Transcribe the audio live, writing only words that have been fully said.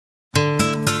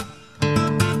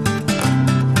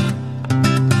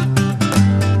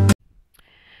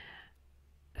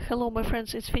Hello my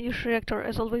friends, it's Finnish Reactor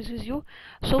as always with you.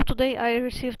 So today I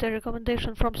received a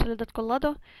recommendation from Soledad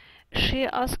Collado. She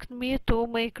asked me to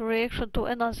make a reaction to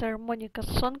another Monica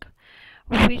song,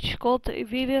 which called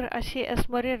Vivir,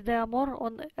 morir, dejar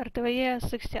on RTV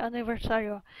 60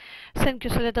 anniversario. Thank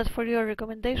you Soledad for your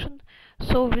recommendation.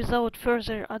 So without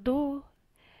further ado,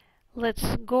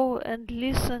 let's go and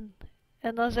listen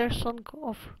another song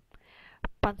of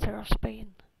Panther of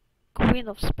Spain, Queen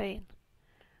of Spain,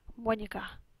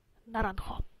 Monica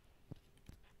Naranjo.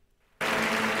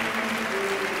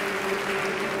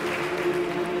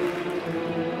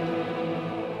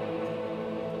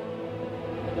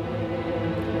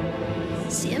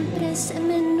 Siempre se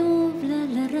me nubla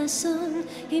la razón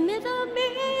y me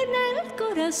domina el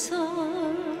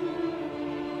corazón.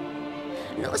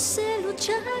 No sé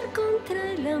luchar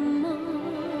contra el amor.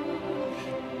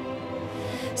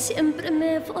 Siempre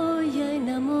me voy a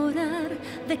enamorar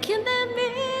de quien de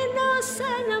mí no se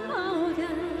enamora.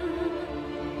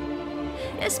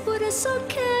 Es por eso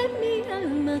que mi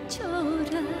alma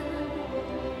llora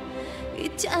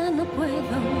y ya no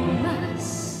puedo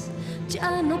más,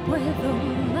 ya no puedo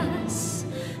más.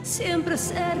 Siempre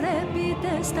se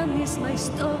repite esta misma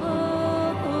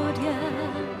historia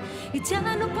y ya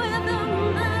no puedo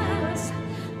más,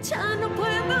 ya no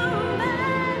puedo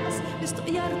más.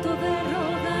 Estoy harto de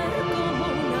rodar como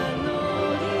una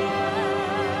noria.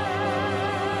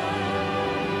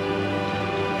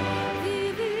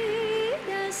 Vivir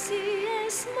así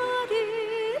es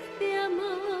morir de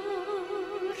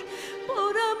amor.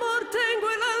 Por amor tengo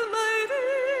el alma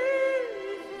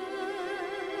herida.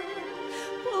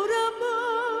 Por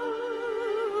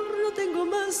amor no tengo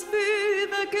más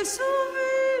vida que su vida.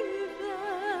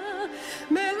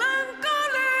 Melancolía.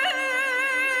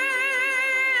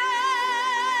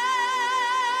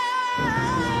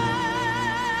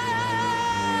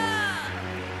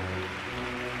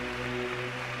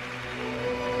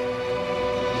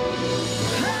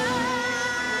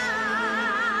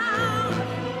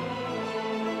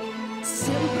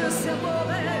 Siempre se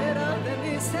apodera de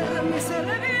mi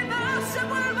serenidad se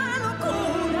vuelve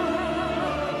locura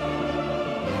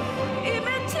y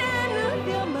me llena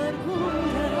de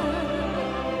amargura.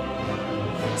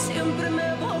 Siempre me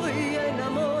voy a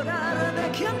enamorar de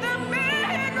quien de mí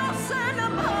no se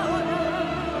enamora.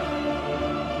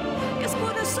 Es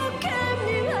por eso que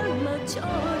mi alma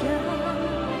llora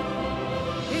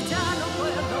y ya no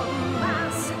puedo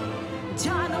más,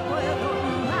 ya no puedo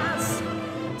más.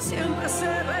 Siempre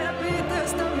se repite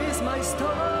esta misma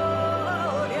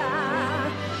historia.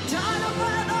 Ya no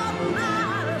puedo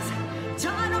más,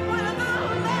 ya no puedo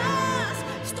más.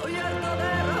 Estoy harto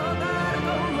de rodar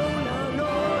como una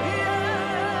noria.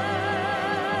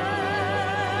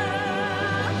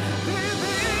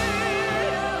 Vivir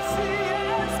así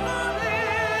es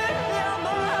morir de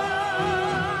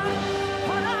amor.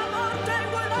 Por amor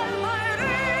tengo el alma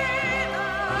herida.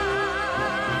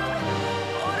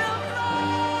 Por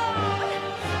amor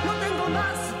no tengo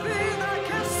más vida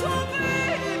que su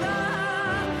vida.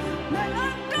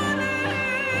 Melancolía.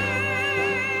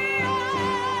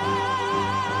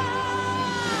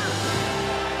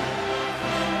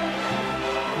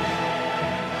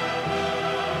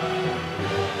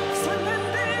 Soy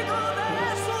mendigo de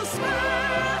sus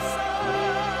besos.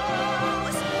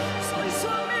 Soy su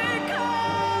amiga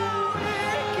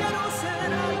y quiero ser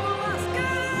algo más que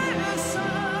eso.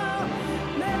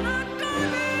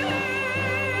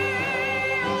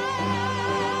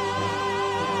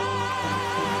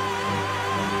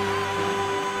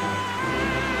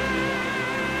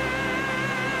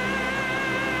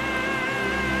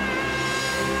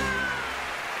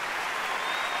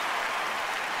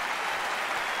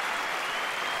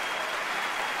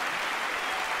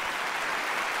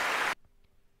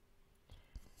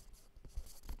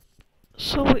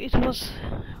 So it was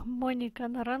Monica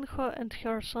Naranjo and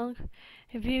her song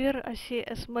Vivir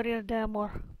morir de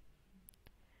amor.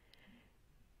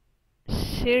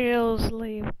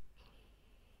 Seriously,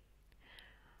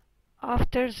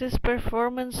 after this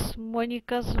performance,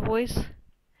 Monica's voice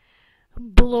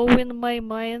blowing my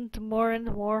mind more and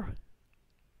more.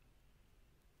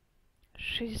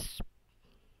 She's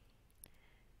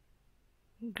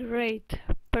great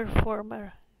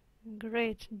performer,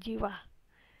 great diva,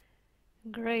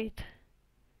 great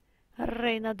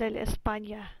Reina del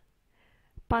España,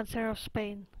 Panther of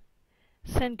Spain.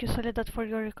 Thank you Soledad for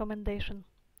your recommendation.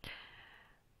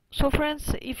 So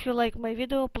friends, if you like my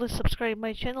video, please subscribe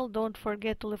my channel, don't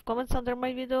forget to leave comments under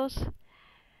my videos,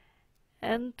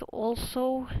 and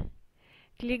also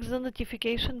click the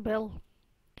notification bell.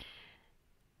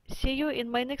 See you in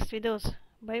my next videos.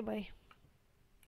 Bye bye.